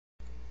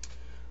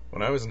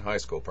When I was in high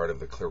school, part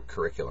of the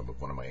curriculum of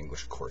one of my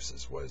English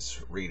courses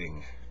was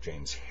reading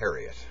James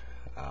Herriot,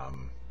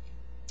 um,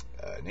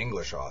 an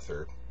English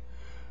author,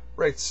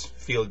 writes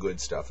feel-good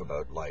stuff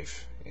about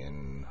life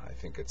in, I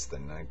think it's the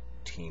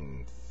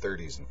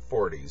 1930s and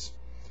 40s,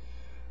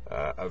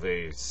 of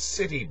a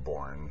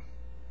city-born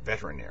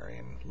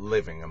veterinarian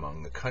living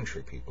among the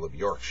country people of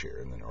Yorkshire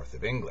in the north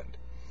of England.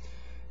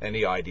 And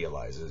he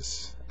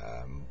idealizes,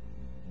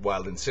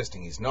 while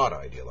insisting he's not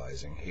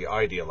idealizing, he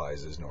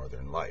idealizes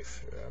northern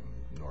life,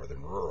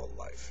 northern rural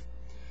life.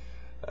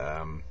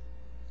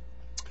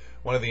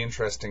 One of the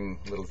interesting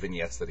little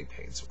vignettes that he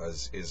paints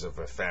is of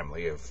a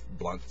family of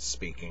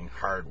blunt-speaking,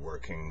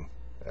 hard-working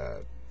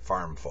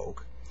farm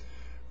folk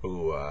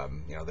who,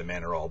 the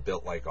men are all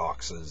built like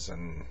oxes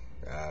and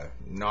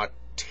not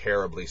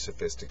terribly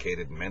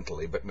sophisticated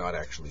mentally, but not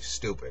actually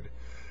stupid.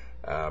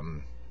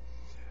 And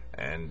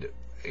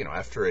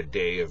after a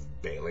day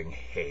of baling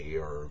hay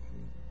or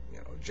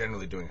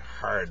generally doing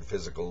hard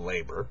physical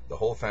labor, the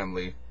whole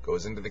family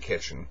goes into the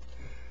kitchen,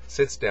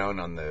 sits down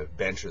on the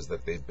benches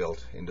that they've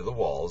built into the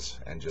walls,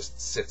 and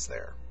just sits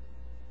there,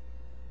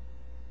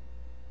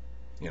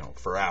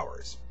 for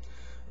hours.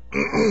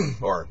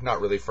 Or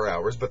not really for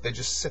hours, but they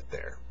just sit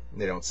there.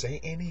 They don't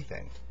say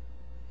anything.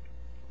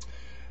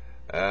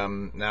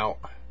 Now,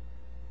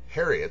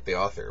 Harriet, the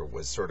author,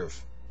 was sort of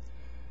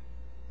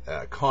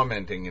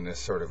commenting in a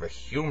sort of a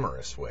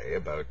humorous way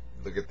about,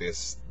 look at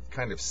this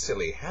kind of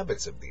silly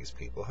habits of these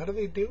people. How do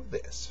they do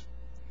this?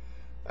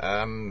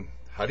 How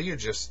do you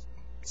just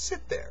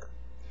sit there?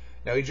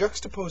 Now, he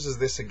juxtaposes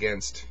this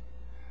against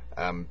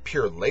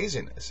pure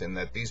laziness, in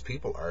that these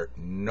people are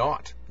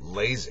not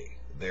lazy.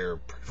 They're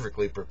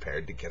perfectly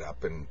prepared to get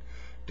up and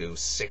do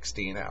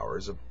 16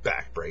 hours of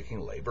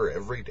back-breaking labor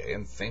every day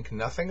and think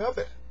nothing of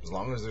it. As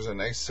long as there's a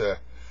nice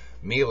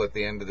meal at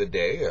the end of the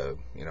day,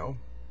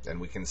 then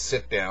we can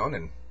sit down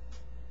and,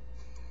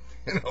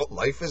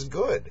 life is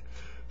good.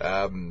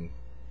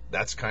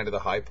 That's kind of the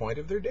high point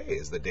of their day,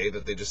 is the day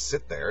that they just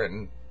sit there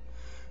and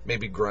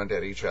maybe grunt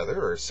at each other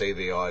or say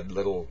the odd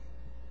little,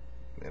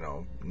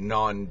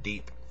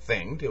 non-deep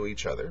thing to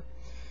each other.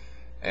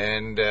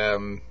 And,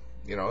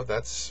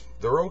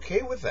 they're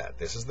okay with that.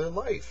 This is their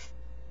life.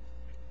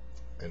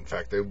 In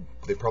fact,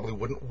 they probably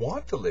wouldn't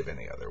want to live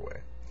any other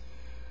way.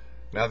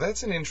 Now,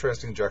 that's an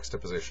interesting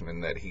juxtaposition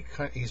in that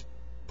he's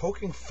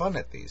poking fun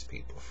at these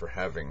people for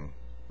having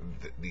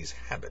these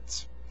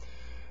habits.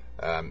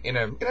 In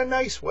a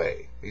nice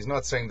way. He's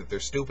not saying that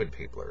they're stupid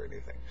people or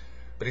anything,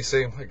 but he's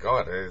saying, my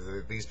God,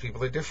 these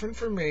people are different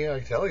from me, I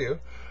tell you.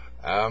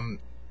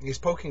 He's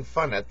poking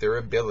fun at their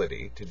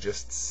ability to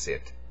just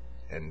sit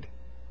and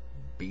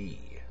be.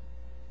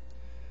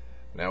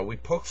 Now, we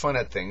poke fun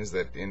at things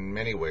that in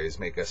many ways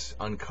make us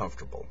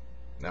uncomfortable.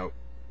 Now,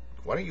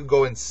 why don't you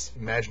go and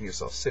imagine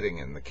yourself sitting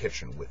in the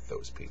kitchen with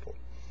those people?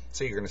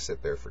 Say you're going to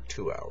sit there for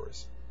 2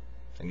 hours,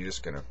 and you're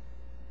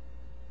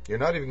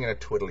not even going to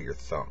twiddle your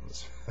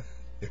thumbs.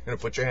 You're going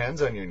to put your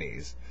hands on your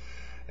knees,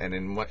 and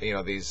in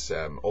these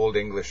old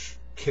English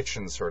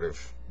kitchen sort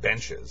of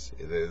benches,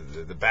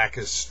 the back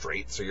is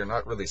straight, so you're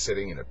not really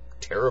sitting in a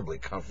terribly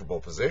comfortable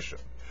position,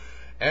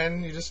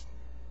 and you just,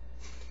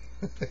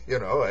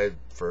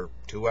 for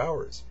 2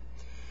 hours.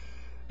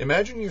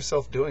 Imagine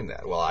yourself doing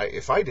that. Well,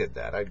 if I did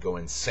that, I'd go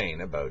insane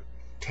about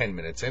 10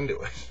 minutes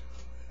into it.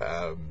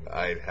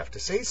 I'd have to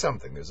say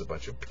something. There's a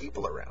bunch of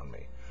people around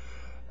me.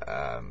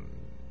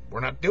 We're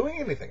not doing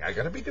anything. I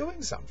got to be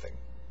doing something.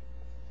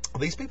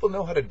 These people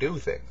know how to do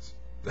things.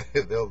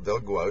 They'll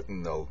go out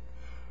and they'll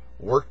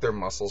work their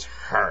muscles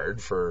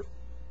hard for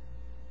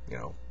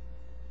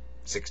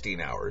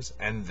 16 hours,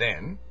 and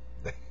then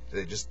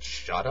they just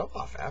shut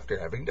off after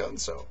having done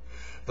so.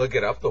 They'll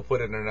get up, they'll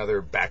put in another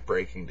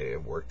back-breaking day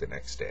of work the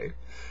next day,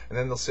 and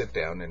then they'll sit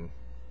down and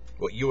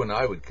what you and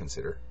I would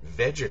consider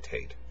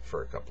vegetate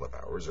for a couple of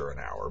hours or an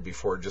hour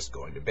before just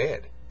going to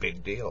bed.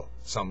 Big deal.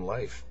 Some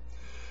life.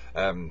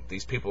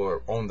 These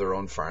people owned their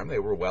own farm. They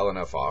were well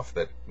enough off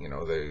that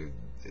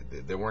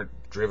they weren't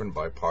driven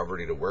by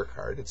poverty to work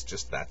hard. It's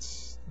just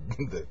that's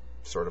the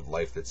sort of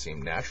life that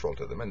seemed natural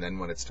to them. And then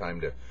when it's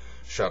time to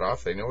shut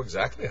off, they know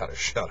exactly how to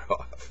shut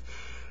off.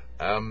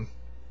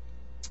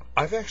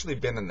 I've actually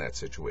been in that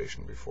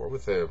situation before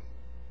with a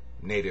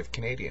native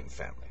Canadian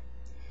family.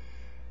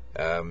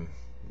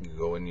 You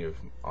go and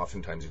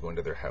oftentimes you go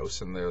into their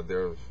house, and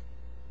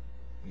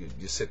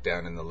you sit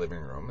down in the living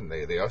room, and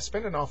they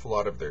spend an awful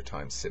lot of their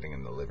time sitting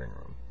in the living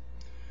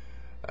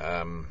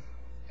room.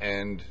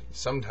 And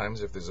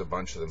sometimes if there's a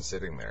bunch of them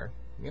sitting there,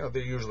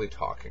 they're usually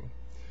talking.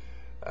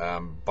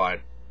 But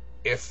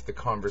if the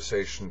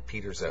conversation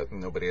peters out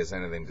and nobody has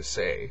anything to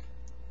say,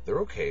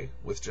 they're okay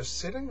with just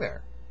sitting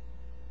there.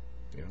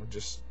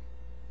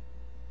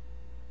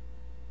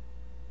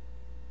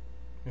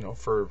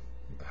 For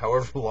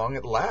however long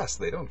it lasts.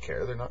 They don't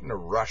care. They're not in a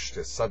rush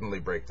to suddenly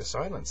break the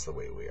silence the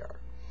way we are.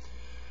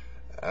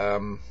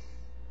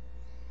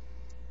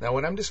 Now,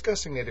 when I'm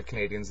discussing Native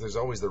Canadians, there's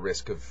always the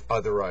risk of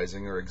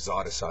otherizing or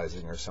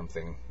exoticizing or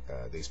something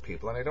these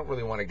people, and I don't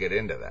really want to get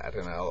into that,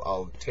 and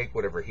I'll take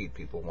whatever heat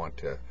people want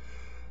to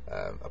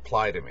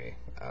apply to me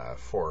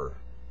for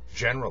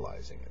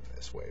generalizing in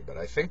this way, but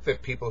I think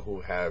that people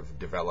who have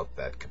developed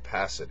that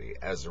capacity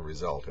as a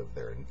result of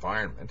their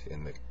environment,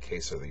 in the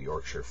case of the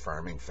Yorkshire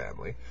farming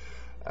family,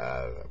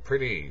 a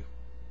pretty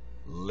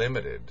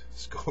limited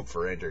scope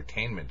for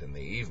entertainment in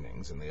the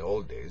evenings. In the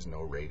old days,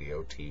 no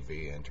radio,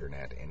 TV,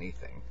 internet,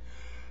 anything.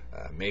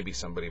 Maybe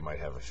somebody might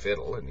have a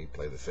fiddle and he'd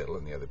play the fiddle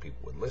and the other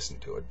people would listen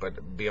to it,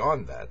 but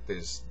beyond that,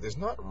 there's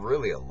not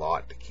really a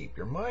lot to keep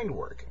your mind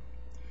working.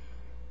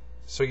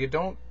 So you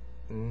don't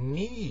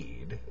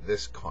need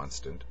this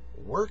constant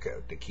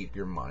workout to keep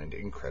your mind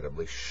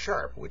incredibly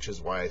sharp, which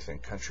is why I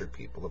think country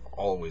people have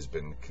always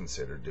been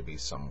considered to be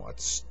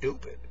somewhat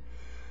stupid.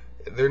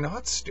 They're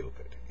not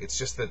stupid. It's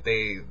just that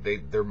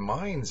their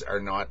minds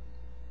are not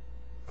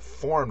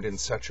formed in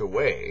such a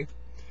way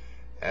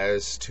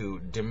as to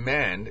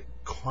demand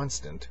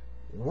constant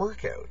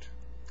workout,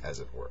 as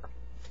it were.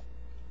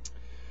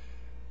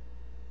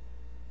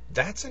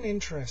 That's an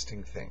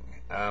interesting thing.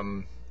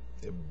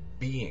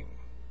 Being.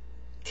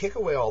 Kick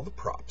away all the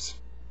props,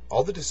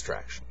 all the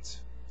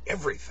distractions,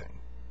 everything,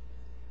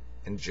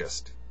 and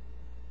just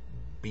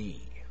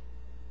be.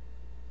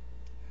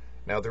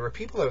 Now, there are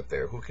people out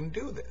there who can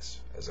do this.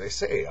 As I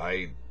say,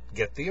 I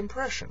get the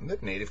impression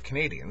that Native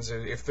Canadians,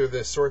 if they're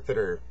the sort that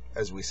are,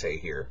 as we say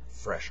here,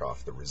 fresh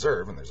off the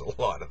reserve, and there's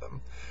a lot of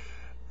them,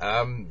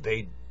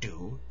 they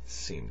do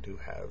seem to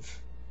have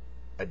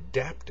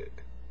adapted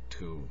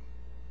to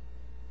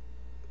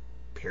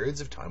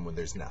periods of time when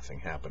there's nothing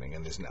happening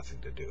and there's nothing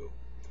to do.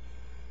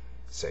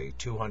 Say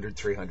 200,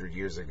 300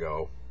 years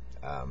ago,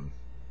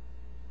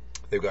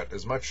 they've got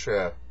as much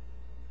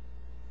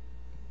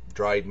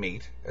dried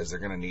meat as they're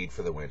going to need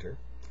for the winter.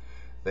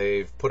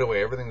 They've put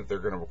away everything that they're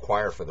going to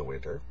require for the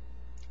winter.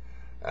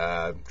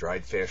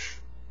 Dried fish,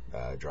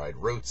 dried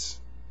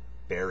roots,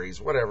 berries,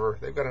 whatever.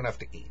 They've got enough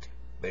to eat.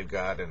 They've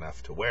got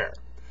enough to wear.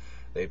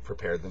 They've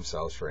prepared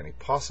themselves for any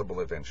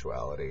possible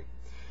eventuality.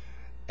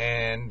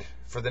 And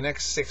for the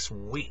next 6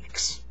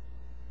 weeks,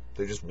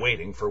 they're just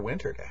waiting for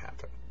winter to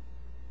happen.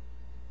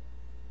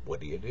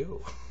 What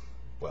do?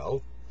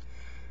 Well,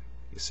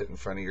 you sit in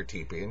front of your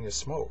teepee and you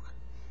smoke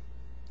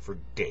for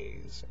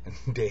days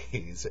and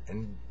days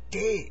and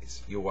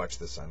days. You watch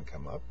the sun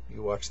come up,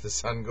 you watch the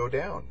sun go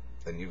down,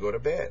 then you go to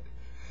bed.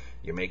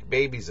 You make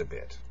babies a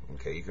bit.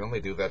 Okay, you can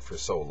only do that for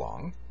so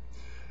long.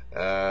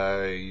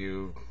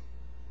 You,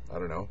 I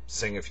don't know,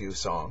 sing a few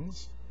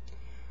songs.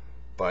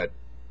 But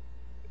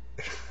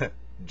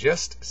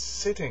just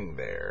sitting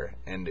there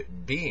and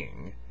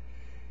being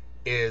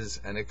is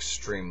an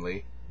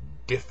extremely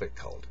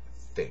difficult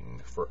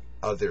thing for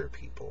other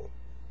people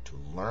to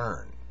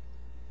learn.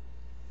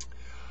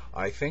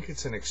 I think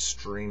it's an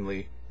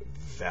extremely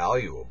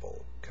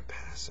valuable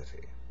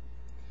capacity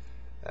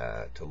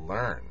to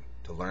learn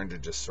to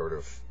just sort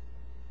of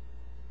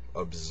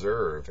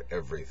observe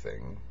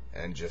everything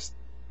and just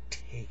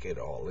take it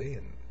all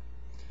in.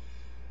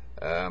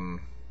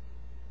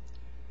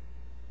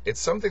 It's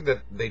something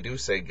that they do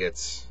say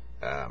gets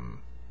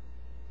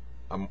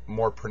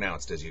more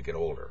pronounced as you get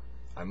older.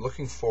 I'm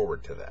looking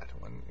forward to that.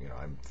 When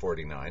I'm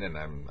 49, and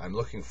I'm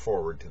looking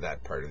forward to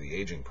that part of the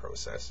aging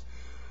process.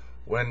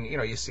 When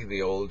you see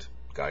the old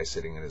guy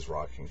sitting in his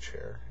rocking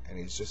chair and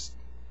he's just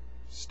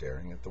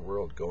staring at the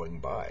world going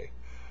by.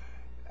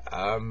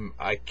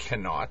 I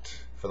cannot,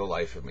 for the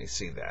life of me,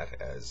 see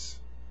that as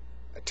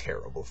a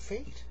terrible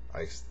fate.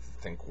 I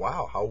think,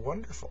 wow, how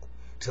wonderful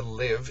to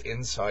live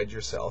inside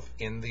yourself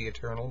in the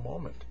eternal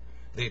moment,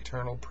 the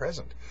eternal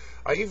present.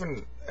 I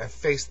even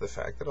face the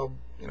fact that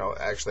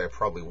actually I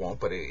probably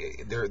won't, but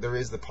there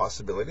is the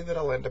possibility that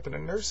I'll end up in a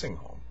nursing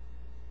home.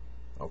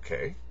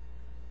 Okay.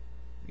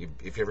 If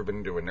you've ever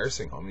been to a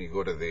nursing home, you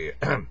go to the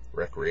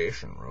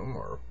recreation room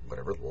or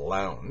whatever,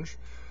 lounge,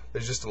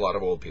 there's just a lot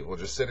of old people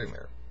just sitting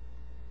there.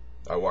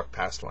 I walk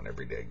past one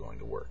every day going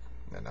to work,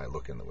 and I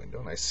look in the window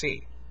and I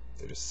see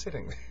they're just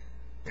sitting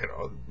there.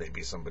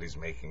 Maybe somebody's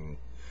making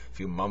a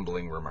few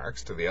mumbling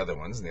remarks to the other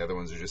ones, and the other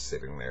ones are just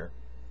sitting there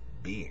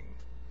being.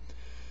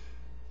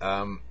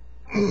 I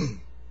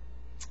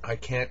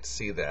can't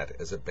see that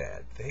as a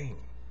bad thing.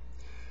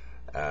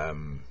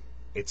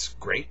 It's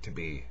great to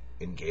be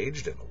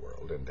engaged in the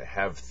world and to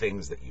have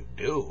things that you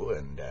do,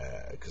 and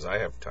because I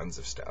have tons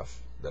of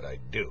stuff that I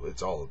do.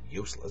 It's all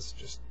useless,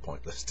 just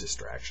pointless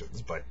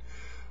distractions, but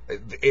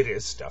it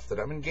is stuff that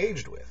I'm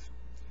engaged with.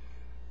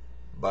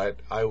 But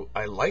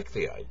I like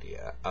the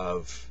idea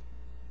of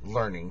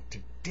learning to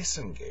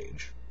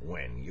disengage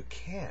when you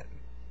can.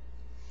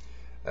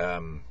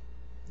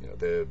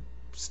 The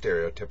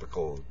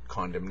stereotypical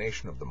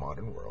condemnation of the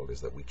modern world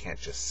is that we can't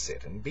just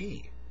sit and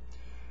be.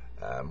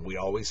 We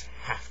always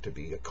have to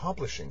be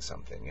accomplishing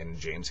something. And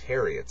James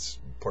Herriot's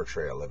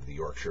portrayal of the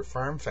Yorkshire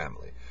farm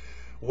family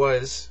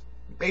was,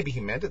 maybe he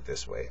meant it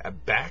this way, a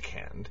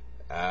backhand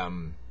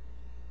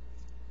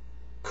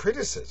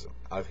criticism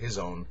of his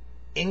own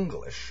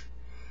English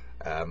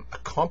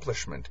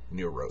accomplishment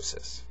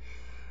neurosis.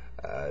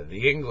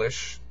 The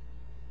English,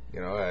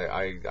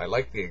 I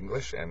like the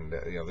English, and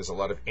there's a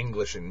lot of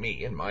English in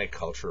me, in my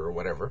culture or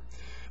whatever,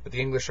 But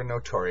the English are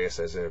notorious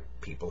as a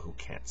people who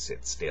can't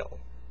sit still.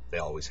 They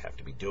always have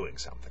to be doing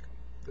something.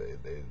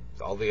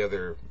 All the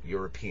other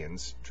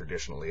Europeans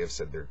traditionally have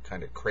said they're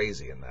kind of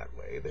crazy in that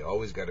way. They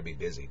always got to be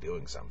busy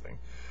doing something,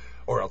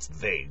 or else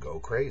they go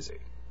crazy.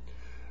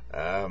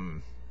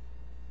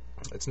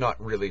 It's not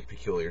really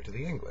peculiar to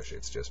the English.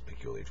 It's just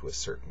peculiar to a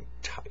certain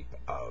type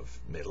of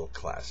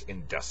middle-class,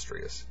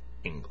 industrious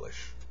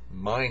English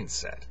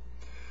mindset,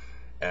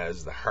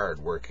 as the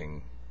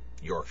hard-working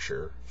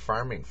Yorkshire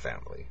farming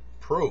family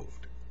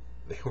proved.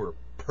 They were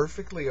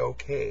perfectly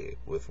okay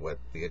with what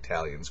the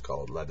Italians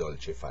called la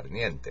dolce far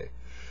niente,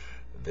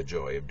 the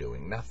joy of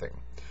doing nothing.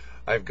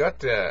 I've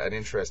got an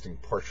interesting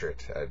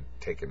portrait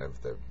taken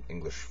of the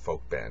English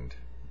folk band,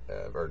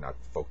 or not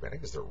folk band, I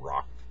guess they're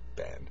rock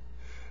band,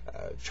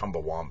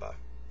 Chumbawamba.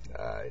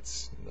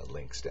 It's in the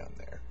links down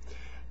there.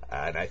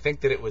 And I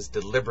think that it was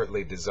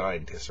deliberately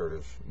designed to sort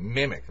of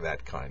mimic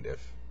that kind of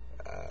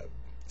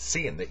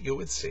scene that you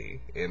would see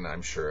in,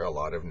 I'm sure, a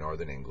lot of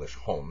Northern English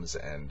homes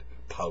and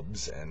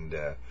pubs and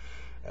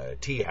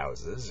tea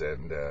houses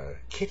and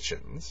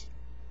kitchens,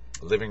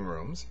 living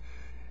rooms,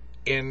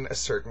 in a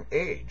certain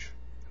age,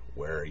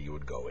 where you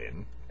would go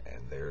in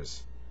and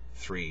there's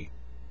three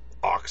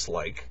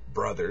ox-like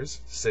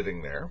brothers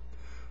sitting there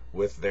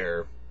with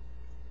their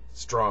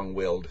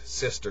strong-willed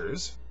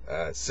sisters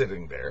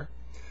sitting there,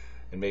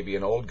 and maybe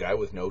an old guy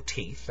with no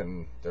teeth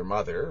and their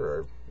mother,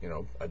 or, you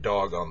know, a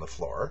dog on the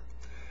floor,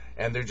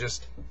 and they're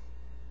just...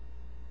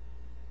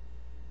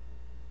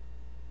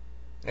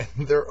 and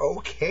they're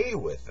okay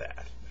with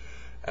that.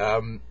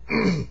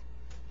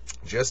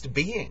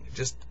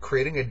 Just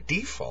creating a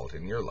default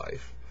in your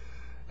life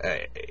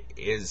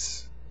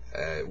is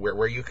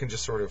where you can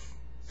just sort of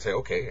say,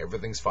 okay,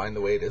 everything's fine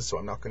the way it is, so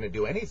I'm not going to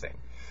do anything.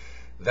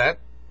 That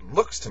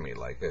looks to me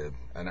like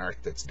an art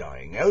that's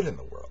dying out in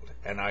the world,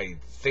 and I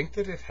think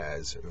that it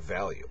has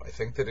value. I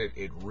think that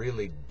it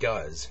really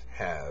does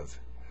have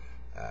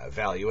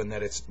value, and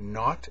that it's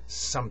not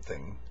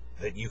something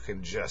that you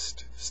can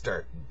just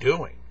start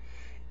doing.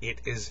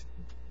 It is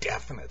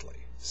definitely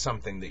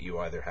something that you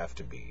either have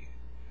to be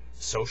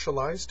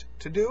socialized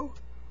to do,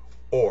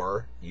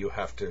 or you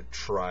have to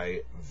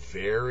try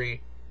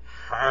very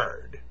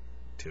hard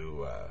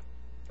to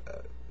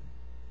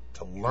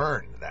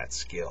learn that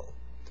skill.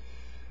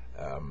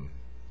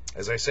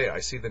 As I say, I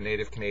see the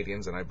native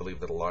Canadians, and I believe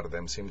that a lot of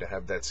them seem to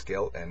have that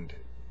skill, and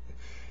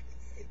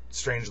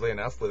strangely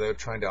enough, without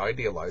trying to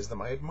idealize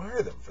them, I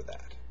admire them for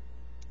that.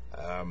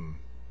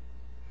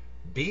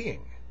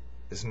 Being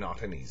is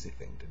not an easy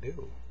thing to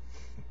do.